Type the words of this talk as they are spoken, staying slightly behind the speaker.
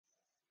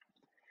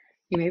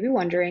You may be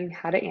wondering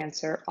how to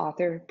answer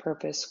author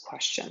purpose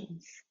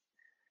questions.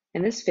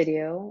 In this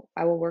video,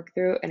 I will work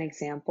through an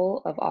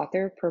example of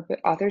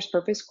author's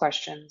purpose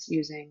questions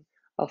using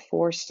a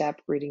four-step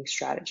reading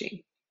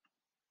strategy.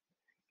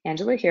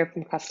 Angela here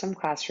from Custom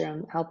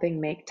Classroom, helping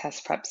make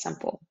test prep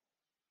simple.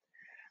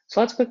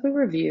 So let's quickly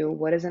review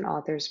what is an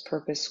author's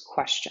purpose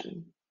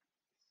question.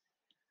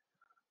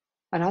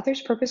 An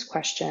author's purpose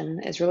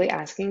question is really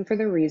asking for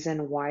the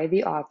reason why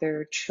the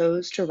author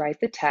chose to write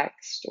the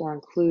text or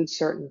include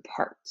certain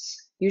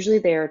parts. Usually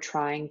they are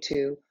trying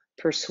to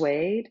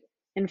persuade,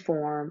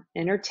 inform,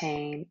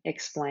 entertain,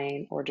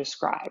 explain, or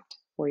describe,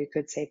 or you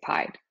could say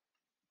pied.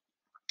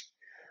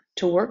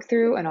 To work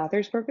through an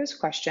author's purpose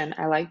question,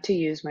 I like to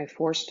use my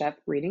four-step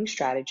reading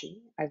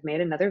strategy. I've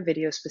made another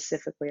video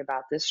specifically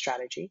about this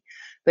strategy,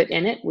 but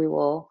in it we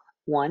will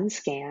 1.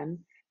 Scan,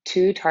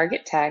 2.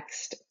 Target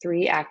text,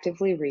 3.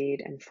 Actively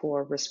read, and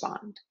 4.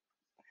 Respond.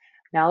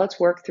 Now let's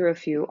work through a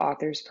few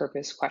author's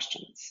purpose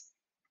questions.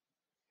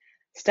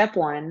 Step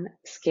 1,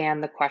 scan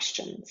the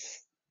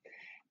questions.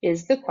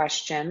 Is the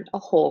question a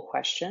whole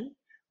question,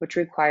 which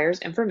requires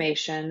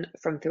information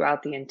from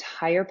throughout the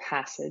entire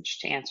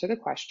passage to answer the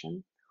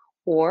question?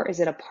 Or is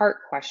it a part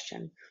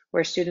question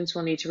where students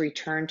will need to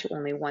return to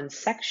only one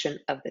section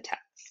of the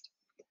text?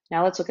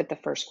 Now let's look at the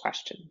first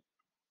question.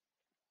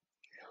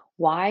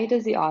 Why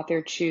does the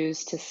author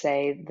choose to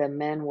say the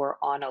men were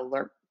on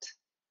alert?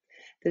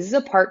 This is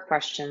a part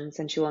question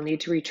since you will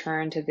need to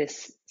return to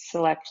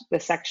the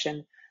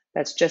section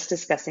that's just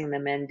discussing the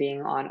men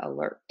being on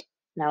alert.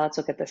 Now let's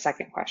look at the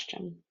second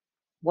question.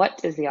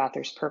 What is the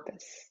author's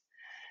purpose?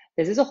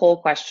 This is a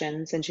whole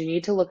question since you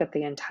need to look at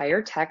the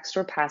entire text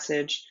or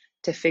passage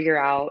to figure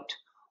out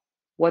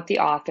what the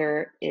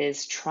author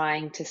is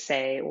trying to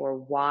say or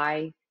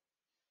why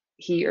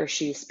he or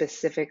she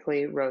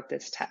specifically wrote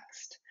this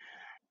text.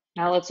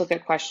 Now let's look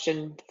at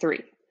question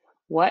 3.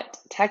 What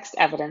text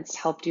evidence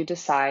helped you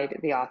decide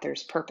the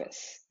author's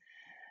purpose?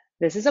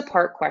 This is a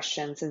part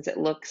question since it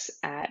looks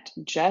at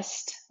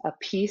just a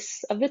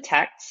piece of the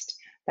text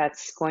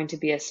that's going to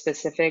be a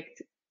specific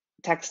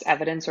text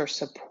evidence or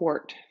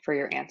support for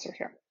your answer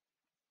here.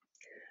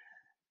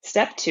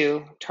 Step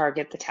 2,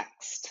 target the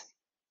text.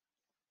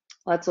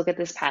 Let's look at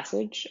this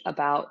passage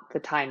about the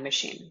time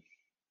machine.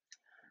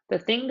 The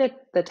thing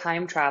that the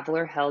time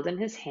traveler held in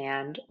his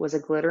hand was a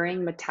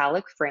glittering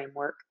metallic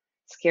framework,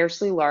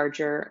 scarcely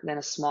larger than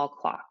a small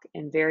clock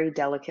and very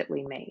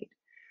delicately made.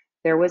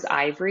 There was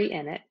ivory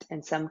in it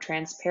and some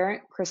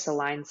transparent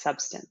crystalline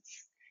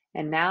substance.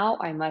 And now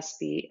I must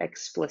be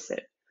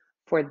explicit,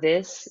 for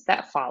this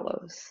that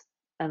follows.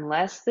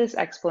 Unless this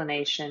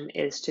explanation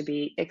is to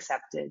be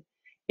accepted,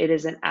 it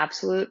is an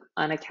absolute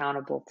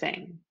unaccountable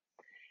thing.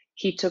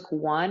 He took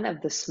one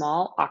of the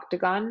small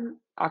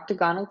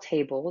octagonal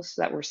tables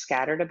that were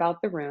scattered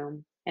about the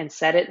room and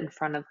set it in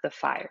front of the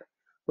fire,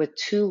 with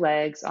 2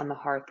 legs on the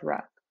hearth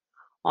rug.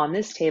 On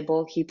this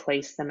table he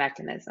placed the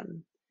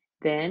mechanism.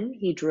 Then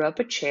he drew up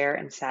a chair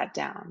and sat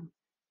down.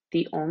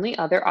 The only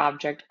other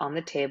object on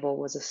the table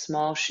was a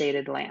small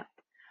shaded lamp.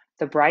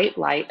 The bright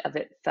light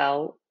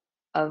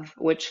of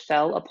which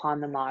fell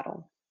upon the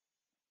model.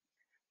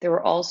 There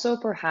were also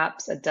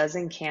perhaps a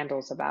dozen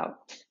candles about,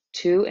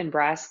 2 in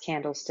brass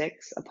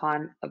candlesticks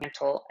upon a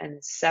mantel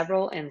and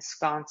several in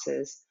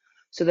sconces,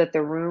 so that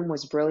the room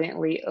was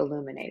brilliantly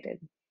illuminated.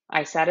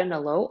 I sat in a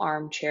low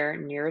armchair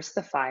nearest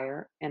the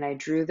fire, and I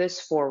drew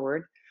this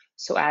forward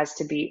so as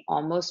to be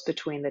almost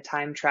between the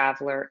time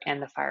traveler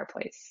and the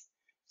fireplace.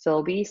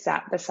 Philby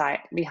sat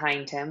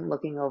behind him,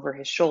 looking over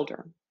his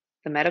shoulder.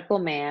 The medical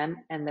man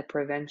and the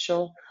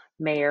provincial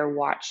mayor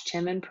watched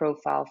him in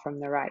profile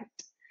from the right,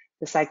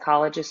 the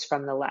psychologist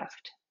from the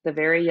left. The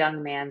very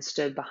young man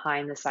stood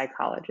behind the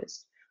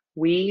psychologist.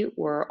 We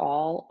were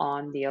all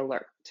on the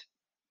alert.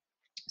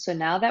 So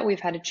now that we've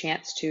had a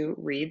chance to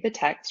read the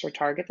text or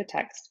target the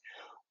text,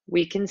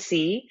 we can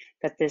see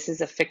that this is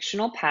a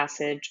fictional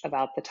passage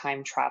about the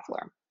time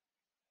traveler.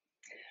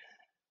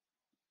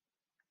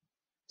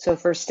 So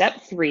for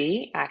step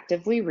 3,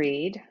 actively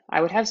read,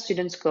 I would have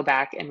students go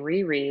back and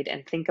reread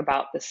and think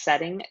about the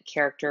setting,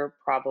 character,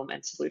 problem,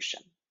 and solution.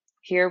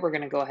 Here we're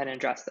going to go ahead and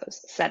address those.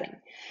 Setting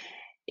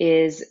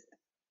is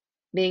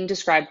being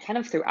described kind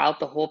of throughout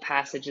the whole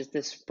passage as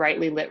this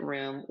brightly lit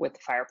room with a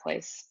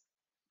fireplace.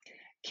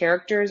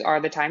 Characters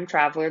are the time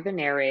traveler, the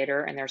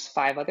narrator, and there's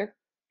 5 other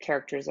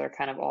characters that are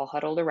kind of all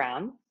huddled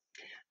around.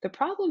 The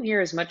problem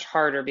here is much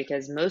harder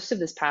because most of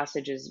this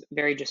passage is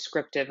very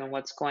descriptive in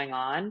what's going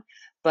on,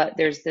 but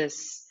there's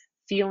this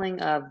feeling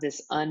of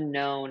this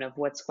unknown of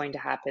what's going to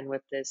happen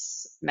with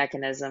this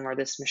mechanism or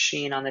this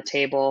machine on the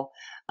table.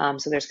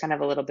 So there's kind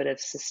of a little bit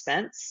of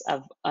suspense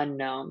of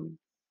unknown.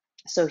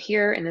 So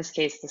here, in this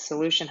case, the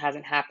solution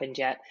hasn't happened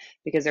yet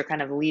because they're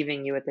kind of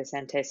leaving you with this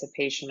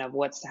anticipation of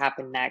what's to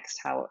happen next,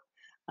 how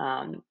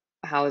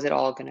is it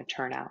all going to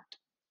turn out.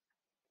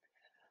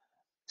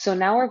 So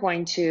now we're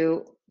going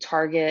to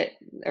target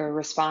or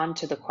respond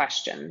to the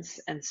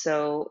questions. And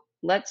so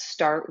let's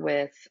start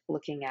with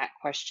looking at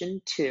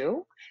question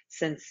 2,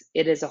 since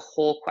it is a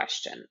whole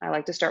question. I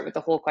like to start with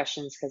the whole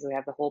questions because we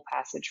have the whole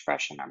passage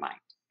fresh in our mind.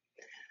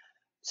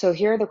 So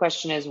here the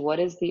question is, what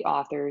is the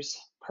author's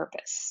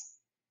purpose?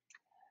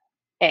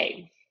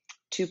 A,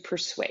 to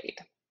persuade.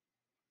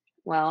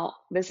 Well,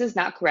 this is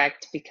not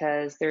correct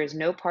because there is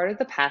no part of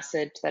the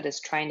passage that is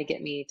trying to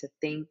get me to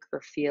think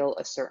or feel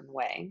a certain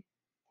way.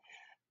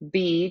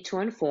 B, to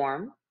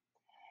inform.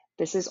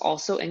 This is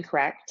also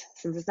incorrect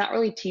since it's not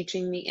really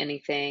teaching me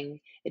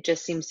anything. It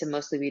just seems to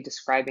mostly be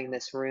describing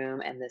this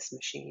room and this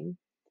machine.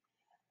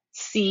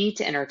 C,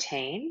 to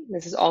entertain.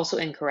 This is also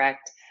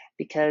incorrect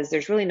because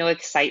there's really no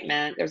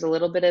excitement. There's a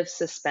little bit of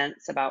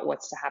suspense about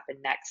what's to happen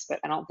next, but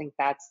I don't think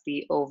that's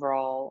the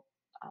overall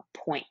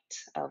point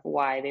of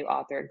why the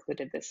author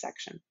included this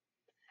section.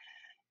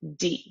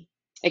 D,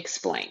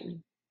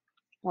 explain.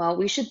 Well,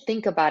 we should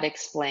think about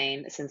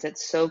explain since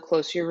it's so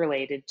closely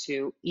related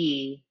to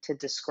E, to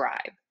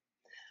describe.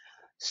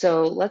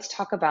 So let's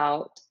talk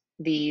about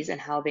these and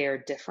how they are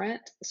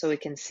different so we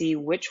can see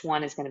which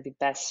one is going to be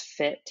best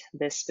fit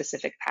this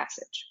specific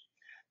passage.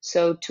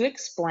 So to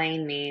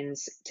explain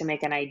means to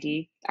make an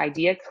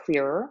idea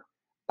clearer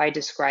by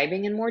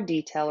describing in more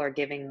detail or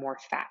giving more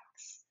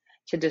facts.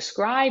 To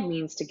describe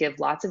means to give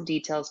lots of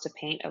details to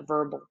paint a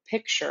verbal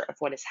picture of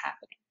what is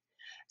happening.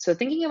 So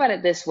thinking about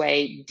it this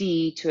way,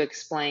 D, to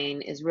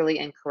explain, is really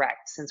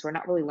incorrect since we're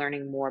not really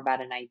learning more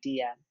about an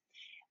idea.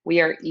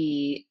 We are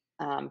E,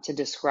 to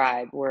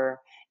describe,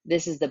 where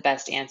this is the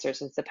best answer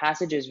since the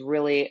passage is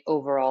really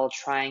overall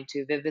trying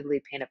to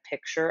vividly paint a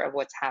picture of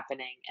what's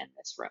happening in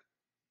this room.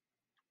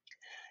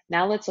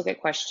 Now let's look at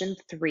question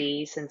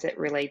 3 since it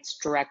relates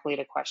directly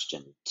to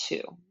question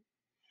 2.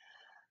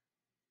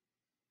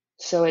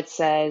 So it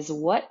says,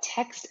 what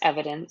text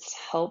evidence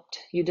helped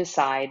you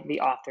decide the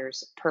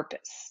author's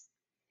purpose?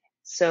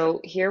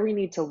 So here we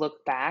need to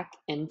look back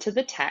into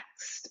the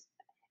text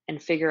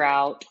and figure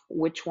out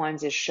which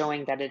ones is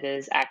showing that it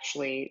is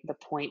actually the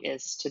point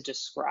is to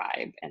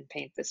describe and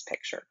paint this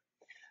picture.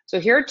 So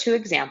here are 2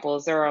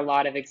 examples. There are a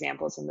lot of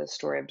examples in the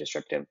story of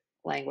descriptive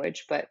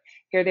language, but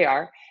here they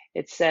are.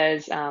 It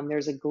says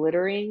there's a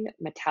glittering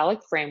metallic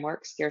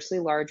framework, scarcely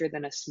larger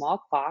than a small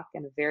clock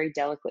and very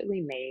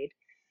delicately made.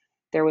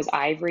 There was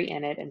ivory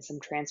in it and some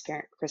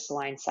transparent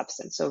crystalline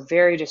substance. So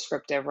very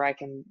descriptive, where I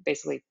can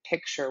basically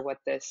picture what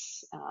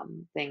this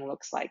thing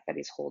looks like that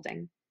he's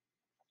holding.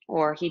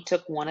 Or he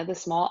took one of the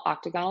small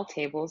octagonal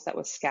tables that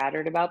was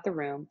scattered about the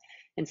room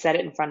and set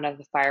it in front of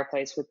the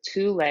fireplace with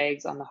 2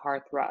 legs on the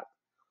hearth rug.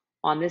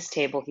 On this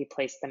table, he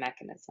placed the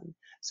mechanism.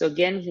 So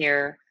again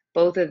here,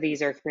 both of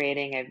these are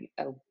creating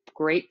a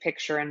great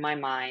picture in my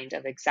mind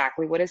of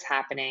exactly what is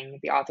happening.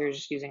 The author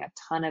is using a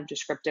ton of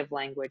descriptive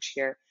language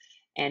here,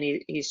 and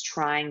he's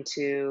trying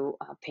to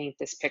paint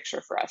this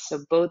picture for us.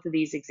 So both of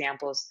these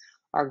examples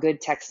are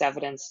good text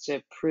evidence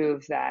to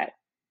prove that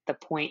the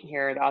point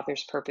here, the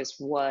author's purpose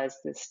was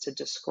this to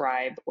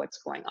describe what's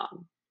going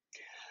on.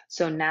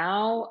 So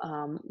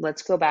now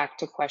let's go back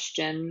to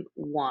question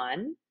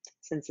 1,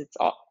 since it's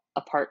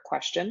a part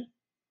question.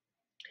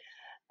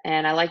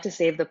 And I like to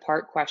save the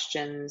part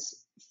questions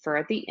for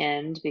at the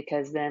end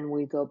because then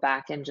we go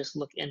back and just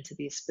look into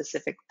these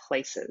specific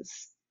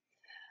places.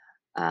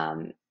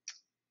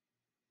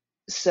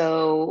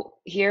 So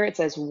here it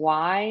says,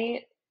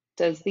 why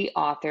does the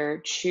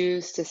author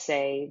choose to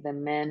say the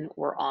men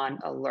were on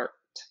alert?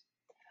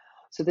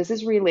 So this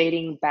is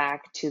relating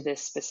back to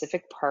this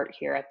specific part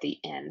here at the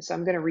end. So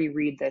I'm going to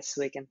reread this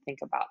so we can think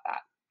about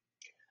that.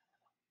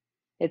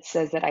 It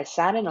says that I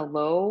sat in a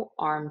low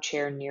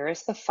armchair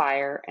nearest the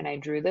fire, and I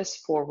drew this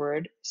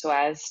forward so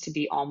as to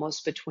be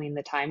almost between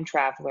the time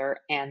traveler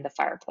and the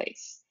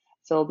fireplace.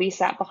 Philby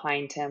sat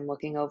behind him,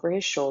 looking over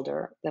his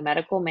shoulder. The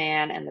medical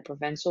man and the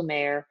provincial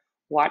mayor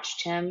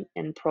watched him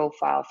in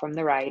profile from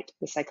the right,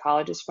 the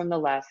psychologist from the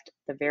left.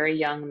 The very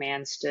young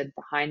man stood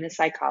behind the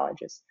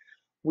psychologist.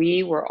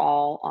 We were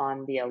all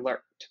on the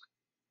alert.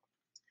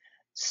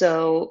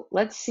 So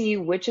let's see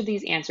which of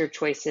these answer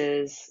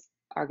choices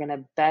are going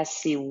to best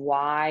see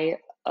why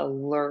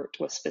alert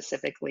was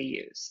specifically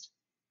used.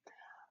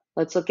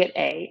 Let's look at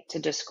A, to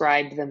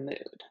describe the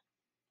mood.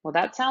 Well,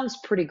 that sounds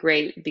pretty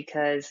great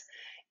because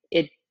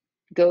it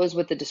goes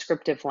with the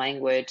descriptive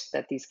language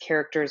that these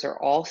characters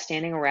are all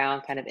standing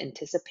around, kind of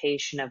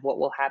anticipation of what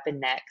will happen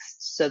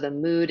next. So the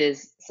mood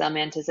is some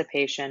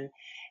anticipation,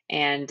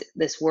 and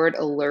this word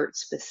alert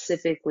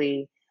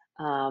specifically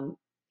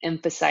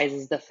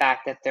emphasizes the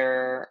fact that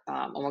they're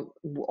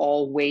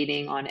all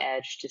waiting on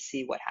edge to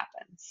see what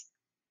happens.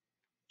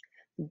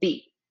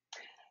 B,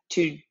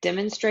 to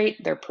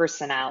demonstrate their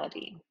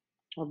personality.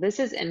 Well, this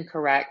is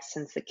incorrect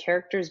since the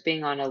characters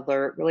being on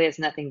alert really has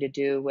nothing to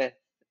do with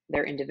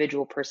their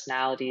individual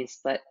personalities,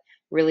 but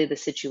really the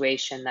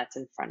situation that's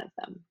in front of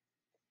them.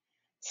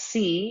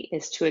 C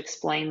is to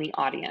explain the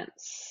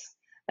audience.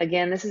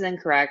 Again, this is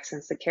incorrect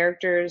since the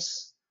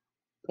characters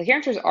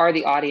are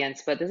the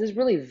audience, but this is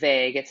really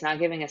vague. It's not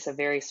giving us a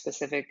very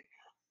specific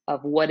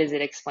of what is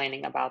it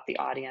explaining about the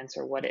audience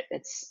or what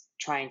it's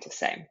trying to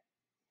say.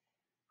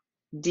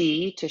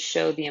 D, to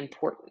show the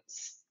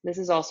importance. This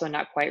is also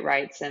not quite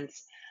right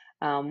since,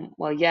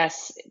 well,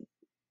 yes,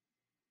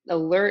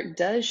 alert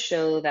does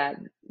show that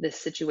this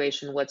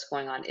situation, what's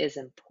going on, is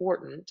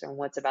important and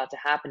what's about to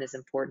happen is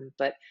important,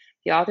 but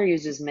the author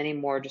uses many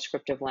more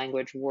descriptive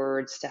language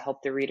words to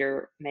help the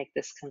reader make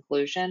this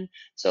conclusion.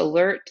 So,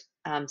 alert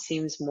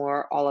seems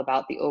more all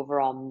about the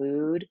overall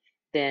mood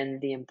than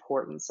the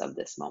importance of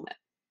this moment.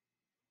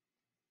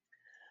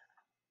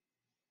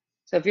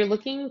 So, if you're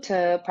looking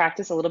to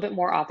practice a little bit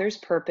more author's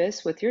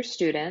purpose with your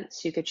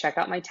students, you could check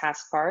out my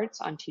task cards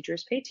on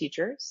Teachers Pay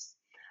Teachers.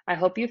 I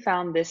hope you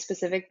found this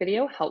specific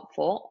video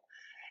helpful.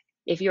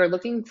 If you are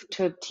looking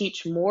to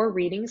teach more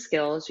reading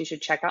skills, you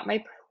should check out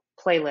my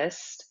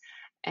playlist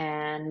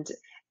and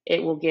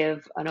it will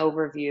give an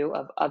overview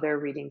of other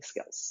reading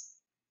skills.